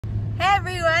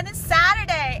everyone, it's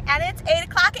Saturday and it's 8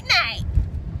 o'clock at night.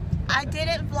 I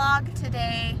didn't vlog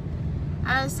today.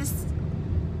 I was just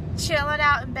chilling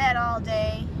out in bed all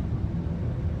day.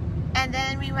 And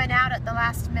then we went out at the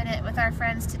last minute with our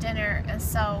friends to dinner, and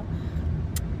so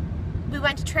we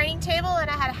went to Training Table and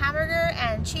I had a hamburger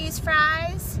and cheese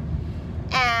fries.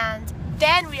 And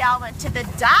then we all went to the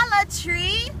Dollar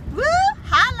Tree. Woo!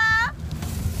 Holla!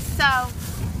 So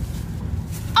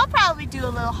I'll probably do a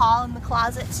little haul in the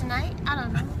closet tonight. I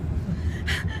don't know.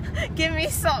 Give me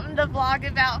something to vlog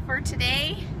about for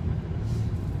today.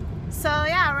 So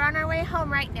yeah, we're on our way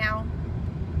home right now.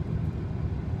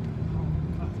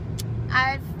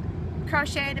 I've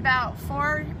crocheted about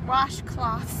 4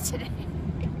 washcloths today.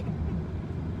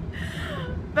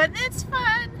 But it's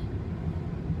fun.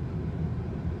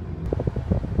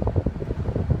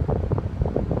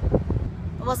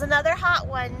 It was another hot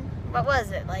one. What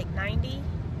was it, like 90?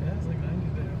 Yeah, it's like 90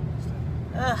 today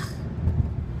almost. Ugh.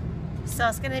 So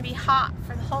it's gonna be hot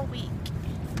for the whole week.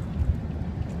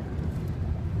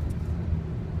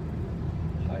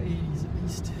 High 80s at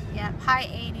least. Yep, high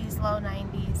 80s, low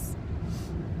 90s.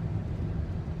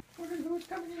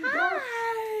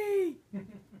 Hi! Nana,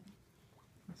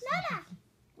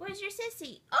 where's your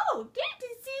sissy? Oh, get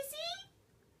it, sissy!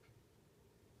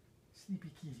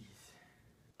 Sleepy kitties.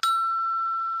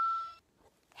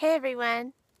 Hey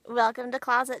everyone, welcome to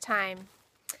Closet Time.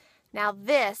 Now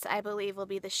this, I believe, will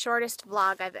be the shortest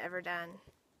vlog I've ever done.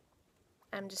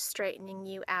 I'm just straightening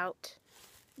you out.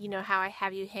 You know how I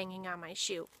have you hanging on my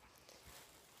shoe.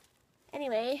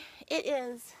 Anyway, it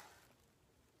is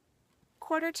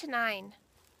 8:45.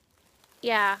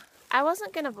 Yeah, I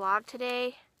wasn't gonna vlog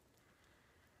today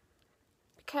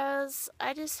because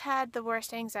I just had the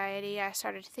worst anxiety. I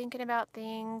started thinking about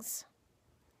things.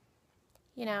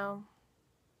 You know,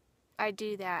 I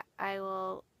do that. I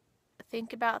will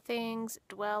think about things,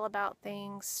 dwell about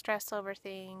things, stress over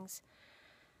things,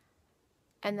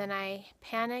 and then I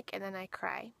panic and then I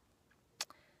cry.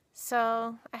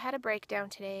 So I had a breakdown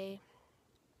today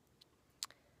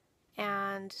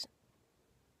and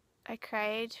I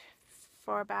cried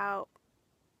for about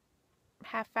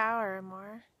half hour or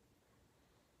more,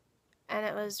 and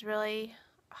it was really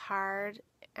hard.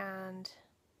 And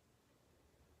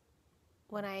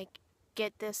when I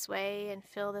get this way and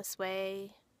feel this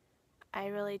way, I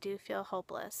really do feel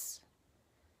hopeless,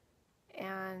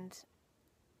 and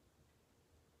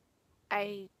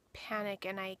I panic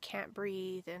and I can't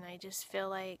breathe, and I just feel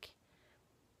like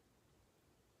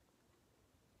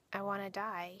I want to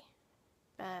die.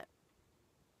 But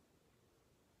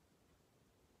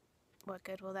what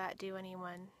good will that do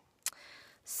anyone?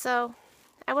 So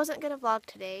I wasn't going to vlog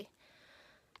today.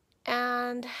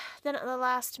 And then at the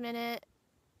last minute,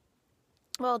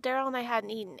 well, Daryl and I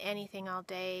hadn't eaten anything all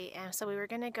day, and so we were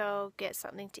going to go get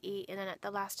something to eat. And then at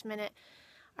the last minute,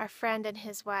 our friend and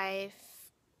his wife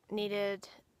needed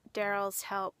Daryl's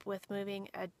help with moving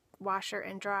a washer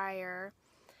and dryer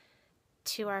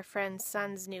to our friend's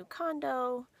son's new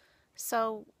condo.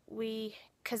 So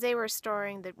because they were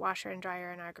storing the washer and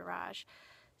dryer in our garage.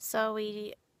 So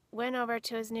we went over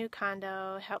to his new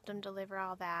condo, helped him deliver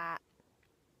all that.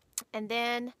 And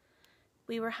then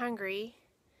we were hungry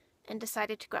and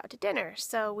decided to go out to dinner.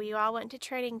 So we all went to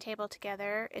Training Table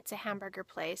together. It's a hamburger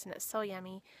place and it's so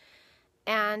yummy.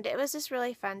 And it was just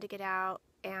really fun to get out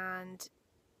and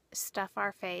stuff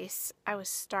our face. I was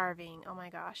starving, oh my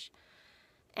gosh.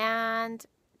 And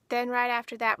then right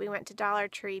after that we went to Dollar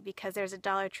Tree because there's a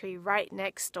Dollar Tree right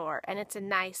next door and it's a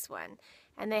nice one.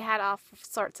 And they had all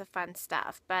sorts of fun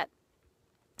stuff. But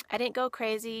I didn't go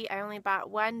crazy. I only bought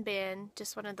one bin,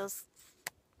 just one of those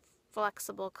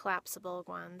flexible, collapsible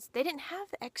ones. They didn't have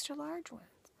the extra large ones.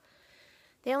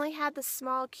 They only had the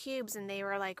small cubes and they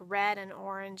were like red and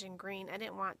orange and green. I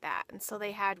didn't want that. And so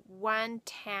they had one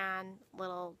tan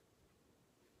little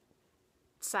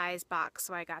size box,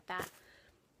 so I got that.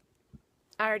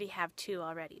 I already have 2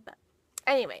 already, but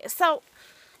anyway, so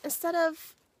instead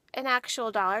of an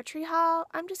actual Dollar Tree haul,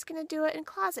 I'm just going to do it in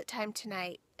Closet Time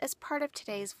tonight as part of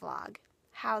today's vlog.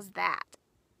 How's that?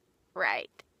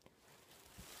 Right.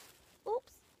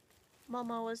 Oops.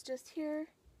 Momo was just here.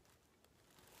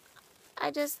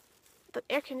 The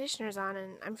air conditioner's on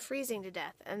and I'm freezing to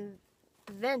death, and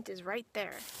the vent is right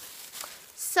there.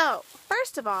 So,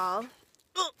 first of all,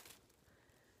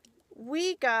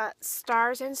 we got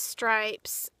Stars and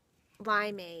Stripes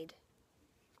limeade.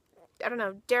 I don't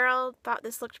know, Daryl thought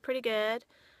this looked pretty good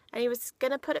and he was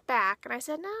gonna put it back, and I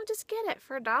said, no, just get it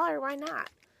for $1, why not?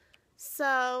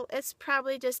 So it's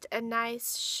probably just a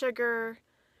nice sugar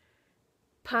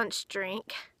punch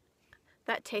drink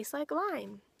that tastes like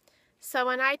lime. So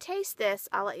when I taste this,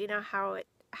 I'll let you know how it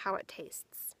how it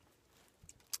tastes.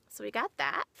 So we got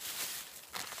that.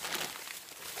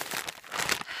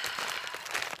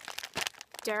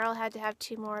 Daryl had to have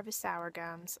 2 more of his sour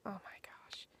gums. Oh my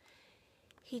gosh.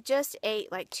 He just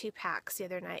ate like 2 packs the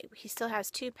other night. He still has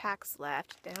 2 packs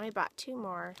left. Then we bought 2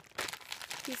 more.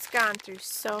 He's gone through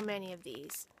so many of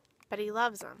these, but he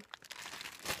loves them.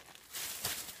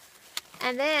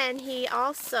 And then he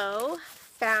also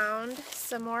found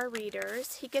some more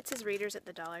readers. He gets his readers at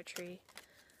the Dollar Tree.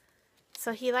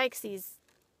 So he likes these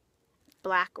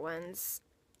black ones.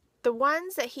 The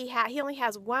ones that he only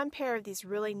has 1 pair of these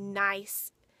really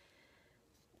nice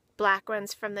black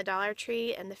ones from the Dollar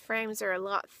Tree, and the frames are a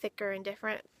lot thicker and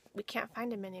different. We can't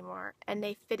find them anymore. And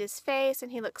they fit his face,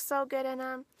 and he looks so good in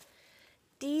them.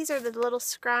 These are the little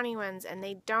scrawny ones, and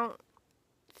they don't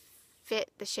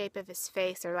fit the shape of his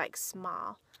face. They're like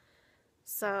small.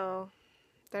 So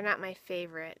they're not my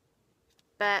favorite.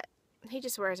 But he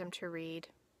just wears them to read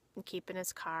and keep in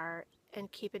his car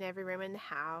and keep in every room in the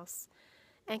house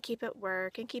and keep at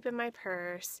work and keep in my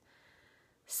purse.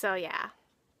 So yeah.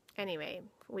 Anyway,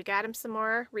 we got him some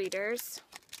more readers.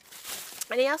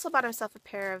 And he also bought himself a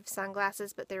pair of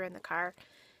sunglasses, but they were in the car.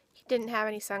 He didn't have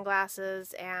any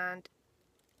sunglasses, and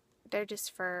they're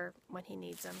just for when he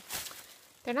needs them.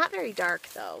 They're not very dark,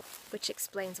 though, which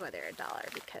explains why they're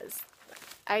 $1, because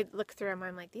I look through them,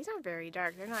 I'm like, these aren't very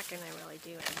dark. They're not going to really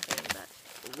do anything, but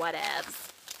whatevs.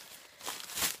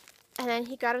 And then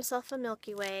he got himself a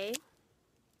Milky Way,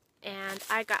 and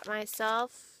I got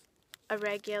myself a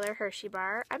regular Hershey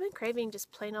bar. I've been craving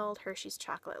just plain old Hershey's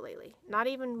chocolate lately. Not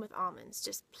even with almonds,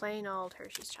 just plain old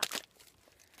Hershey's chocolate.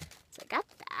 So I got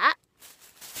that.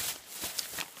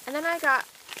 And then I got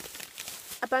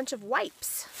a bunch of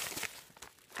wipes.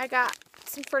 I got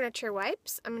some furniture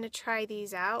wipes. I'm going to try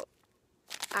these out.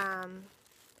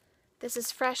 This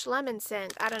is fresh lemon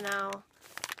scent. I don't know.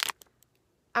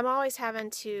 I'm always having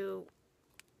to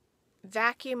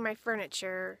vacuum my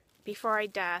furniture before I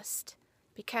dust,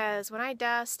 because when I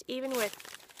dust, even with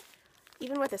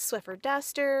a Swiffer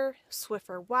duster,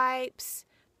 Swiffer wipes,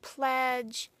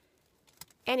 Pledge,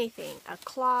 anything, a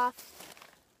cloth,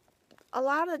 a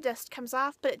lot of the dust comes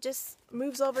off, but it just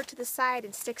moves over to the side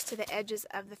and sticks to the edges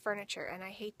of the furniture, and I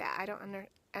hate that. I don't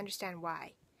understand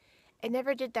why. It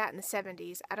never did that in the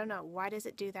 70s. I don't know. Why does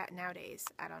it do that nowadays?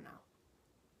 I don't know.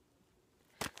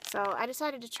 So I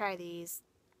decided to try these.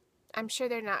 I'm sure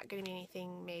they're not going to be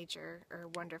anything major or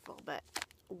wonderful, but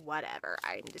whatever.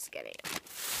 I'm just getting it.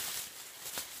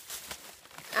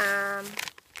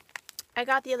 I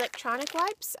got the electronic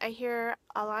wipes. I hear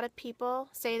a lot of people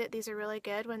say that these are really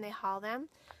good when they haul them.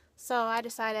 So I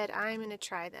decided I'm going to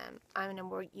try them. I'm going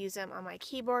to use them on my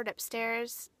keyboard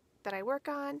upstairs that I work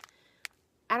on.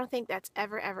 I don't think that's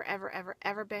ever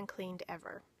been cleaned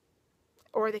ever.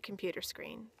 Or the computer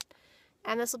screen.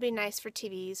 And this will be nice for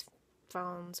TVs,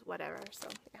 phones, whatever. So,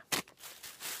 yeah.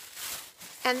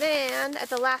 And then, at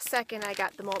the last second, I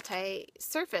got the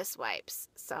multi-surface wipes.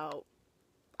 So,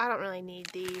 I don't really need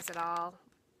these at all.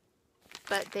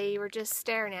 But they were just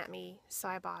staring at me, so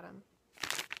I bought them.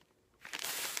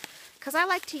 Because I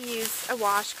like to use a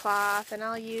washcloth, and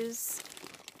I'll use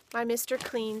my Mr.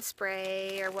 Clean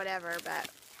spray or whatever, but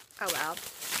oh well.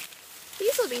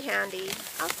 These will be handy.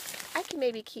 I can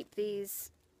maybe keep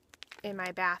these in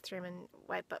my bathroom and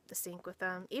wipe up the sink with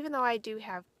them, even though I do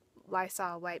have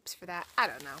Lysol wipes for that. I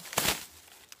don't know.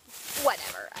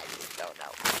 Whatever. I just don't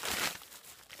know.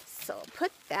 So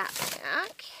put that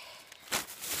back.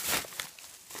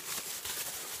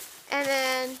 And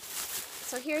then,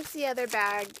 so here's the other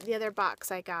bag, the other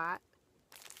box I got.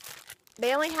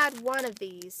 They only had one of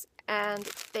these, and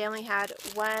they only had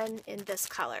one in this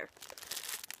color.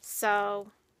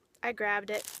 So I grabbed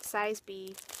it, size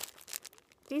B.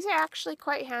 These are actually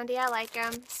quite handy. I like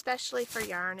them, especially for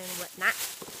yarn and whatnot.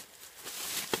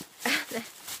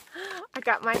 I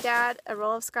got my dad a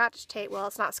roll of Scotch tape. Well,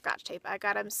 it's not Scotch tape. I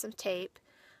got him some tape.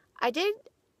 I did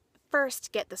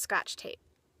first get the Scotch tape,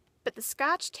 but the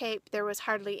Scotch tape, there was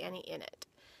hardly any in it.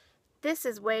 This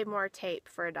is way more tape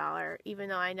for $1, even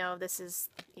though I know this is,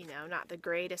 you know, not the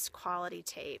greatest quality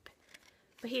tape.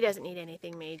 But he doesn't need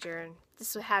anything major, and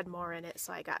this had more in it,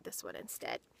 so I got this one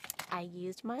instead. I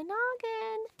used my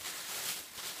noggin.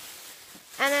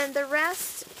 And then the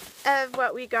rest of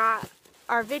what we got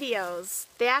are videos.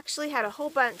 They actually had a whole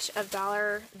bunch of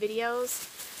 $1 videos,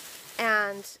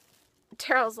 and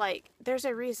Daryl's like, there's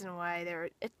a reason why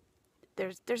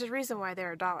there's a reason why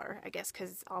they're $1, I guess,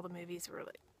 because all the movies were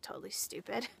like totally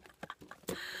stupid.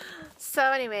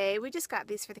 So anyway, we just got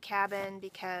these for the cabin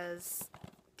because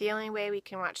the only way we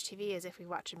can watch TV is if we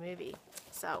watch a movie.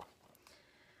 So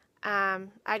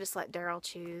I just let Daryl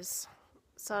choose.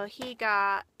 So he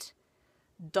got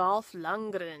Dolph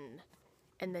Lundgren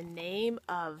in the name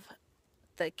of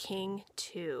the King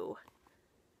 2.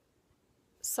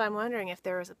 So I'm wondering if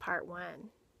there was a part 1.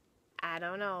 I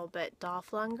don't know, but Dolph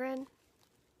Lundgren?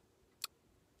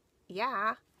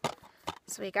 Yeah.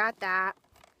 So we got that.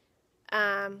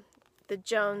 The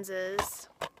Joneses,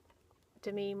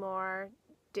 Demi Moore,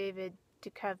 David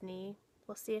Duchovny.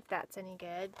 We'll see if that's any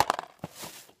good.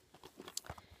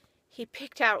 He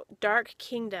picked out Dark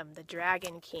Kingdom, the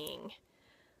Dragon King.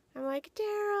 I'm like,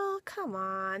 Daryl, come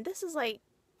on. This is like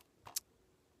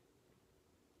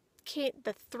King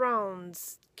of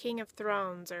Thrones,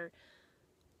 or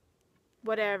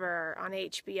whatever on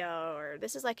HBO, or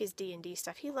this is like his D&D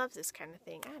stuff. He loves this kind of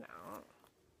thing. I don't.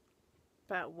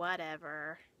 But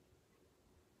whatever.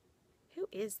 Who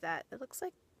is that? It looks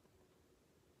like,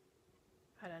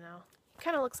 I don't know.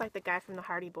 Kind of looks like the guy from the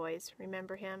Hardy Boys.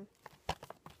 Remember him?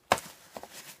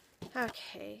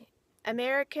 Okay.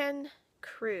 American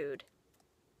Crude.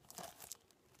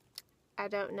 I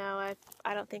don't know.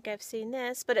 I don't think I've seen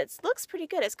this, but it looks pretty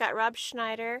good. It's got Rob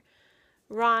Schneider,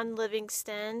 Ron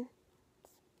Livingston,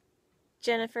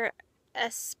 Jennifer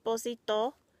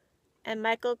Esposito, and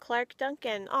Michael Clark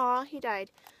Duncan. Aw, he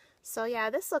died. So yeah,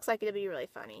 this looks like it'll be really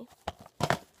funny.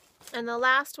 And the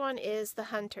last one is The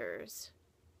Hunters.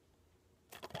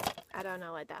 I don't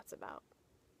know what that's about.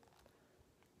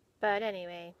 But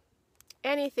anyway,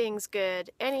 anything's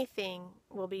good. Anything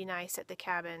will be nice at the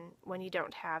cabin when you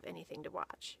don't have anything to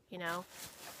watch, you know?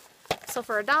 So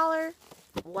for $1,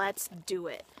 let's do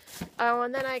it. Oh,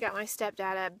 and then I got my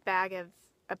stepdad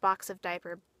a box of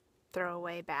diaper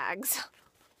throwaway bags.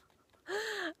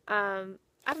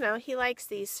 I don't know, he likes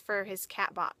these for his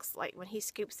cat box. Like when he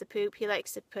scoops the poop, he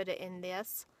likes to put it in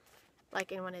this,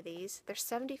 like in one of these. There's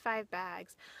 75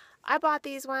 bags. I bought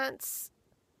these once,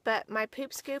 but my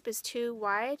poop scoop is too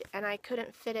wide and I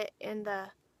couldn't fit it in the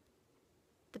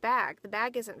bag. The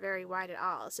bag isn't very wide at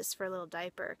all. It's just for a little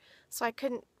diaper. So I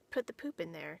couldn't put the poop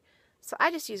in there. So I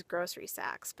just use grocery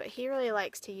sacks, but he really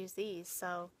likes to use these,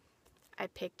 so I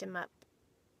picked him up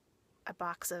a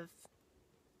box of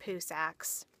poo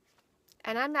sacks.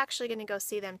 And I'm actually going to go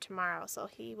see them tomorrow, so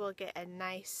he will get a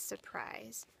nice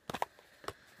surprise.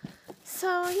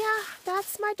 So yeah,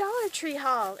 that's my Dollar Tree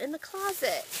haul in the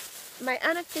closet. My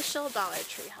unofficial Dollar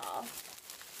Tree haul.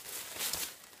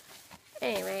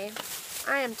 Anyway,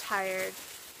 I am tired.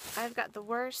 I've got the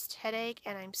worst headache,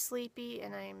 and I'm sleepy,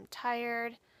 and I'm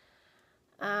tired.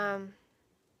 I'm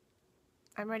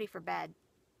ready for bed.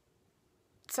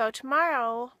 So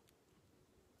tomorrow,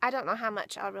 I don't know how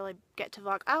much I'll really get to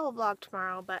vlog. I will vlog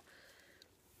tomorrow, but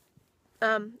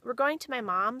we're going to my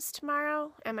mom's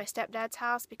tomorrow and my stepdad's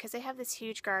house because they have this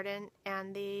huge garden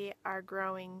and they are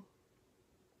growing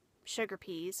sugar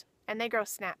peas. And they grow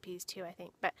snap peas too, I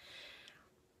think. But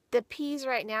the peas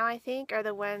right now, I think, are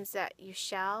the ones that you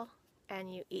shell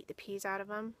and you eat the peas out of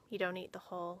them. You don't eat the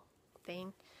whole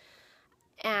thing.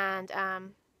 And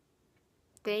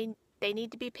they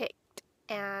need to be picked.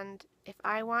 And if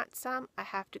I want some, I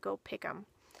have to go pick them.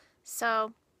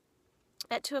 So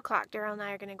at 2 o'clock, Daryl and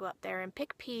I are going to go up there and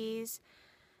pick peas.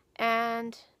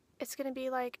 And it's going to be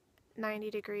like 90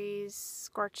 degrees,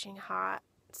 scorching hot,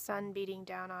 sun beating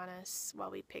down on us while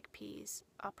we pick peas.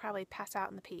 I'll probably pass out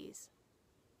in the peas.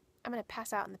 I'm going to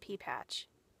pass out in the pea patch.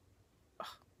 Ugh.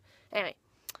 Anyway,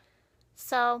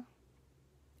 so,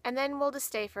 and then we'll just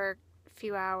stay for a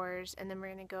few hours, and then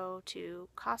we're going to go to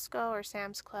Costco or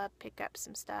Sam's Club, pick up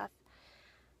some stuff.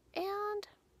 And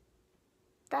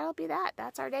that'll be that.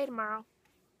 That's our day tomorrow.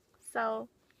 So,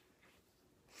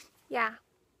 yeah.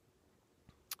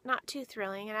 Not too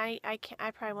thrilling, and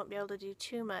I probably won't be able to do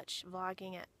too much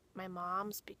vlogging at my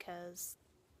mom's because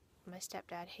my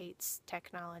stepdad hates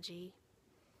technology.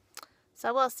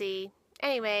 So we'll see.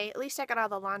 Anyway, at least I got all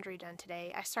the laundry done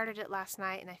today. I started it last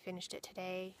night and I finished it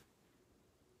today.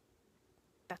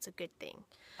 That's a good thing.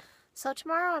 So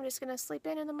tomorrow I'm just going to sleep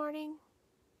in the morning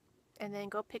and then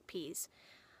go pick peas.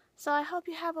 So I hope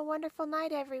you have a wonderful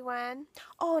night, everyone.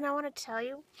 Oh, and I want to tell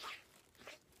you.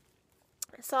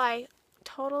 So I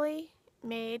totally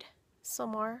made some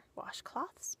more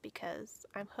washcloths because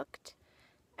I'm hooked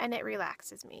and it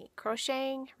relaxes me.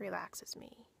 Crocheting relaxes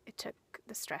me. It took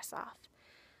the stress off.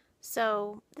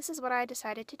 So this is what I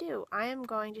decided to do. I am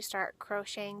going to start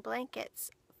crocheting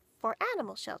blankets for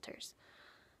animal shelters.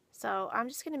 So I'm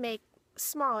just going to make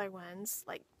smaller ones,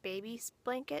 like baby's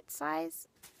blanket size,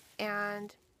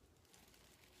 and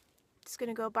just going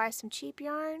to go buy some cheap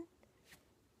yarn,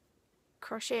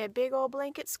 crochet a big old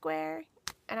blanket square,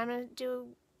 and I'm going to do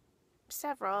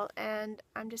several, and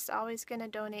I'm just always going to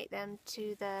donate them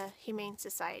to the Humane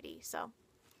Society. So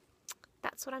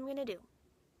that's what I'm going to do.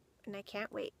 and I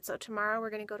can't wait. So tomorrow we're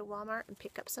going to go to Walmart and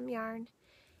pick up some yarn,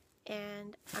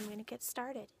 and I'm going to get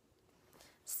started.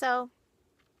 So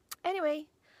anyway,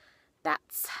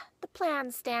 that's the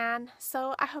plan, Stan.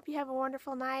 So I hope you have a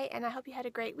wonderful night, and I hope you had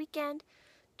a great weekend.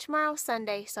 Tomorrow's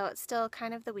Sunday, so it's still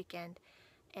kind of the weekend.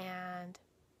 And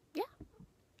yeah,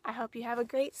 I hope you have a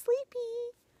great sleepy.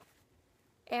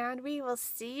 And we will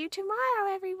see you tomorrow,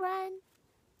 everyone.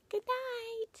 Good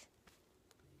night.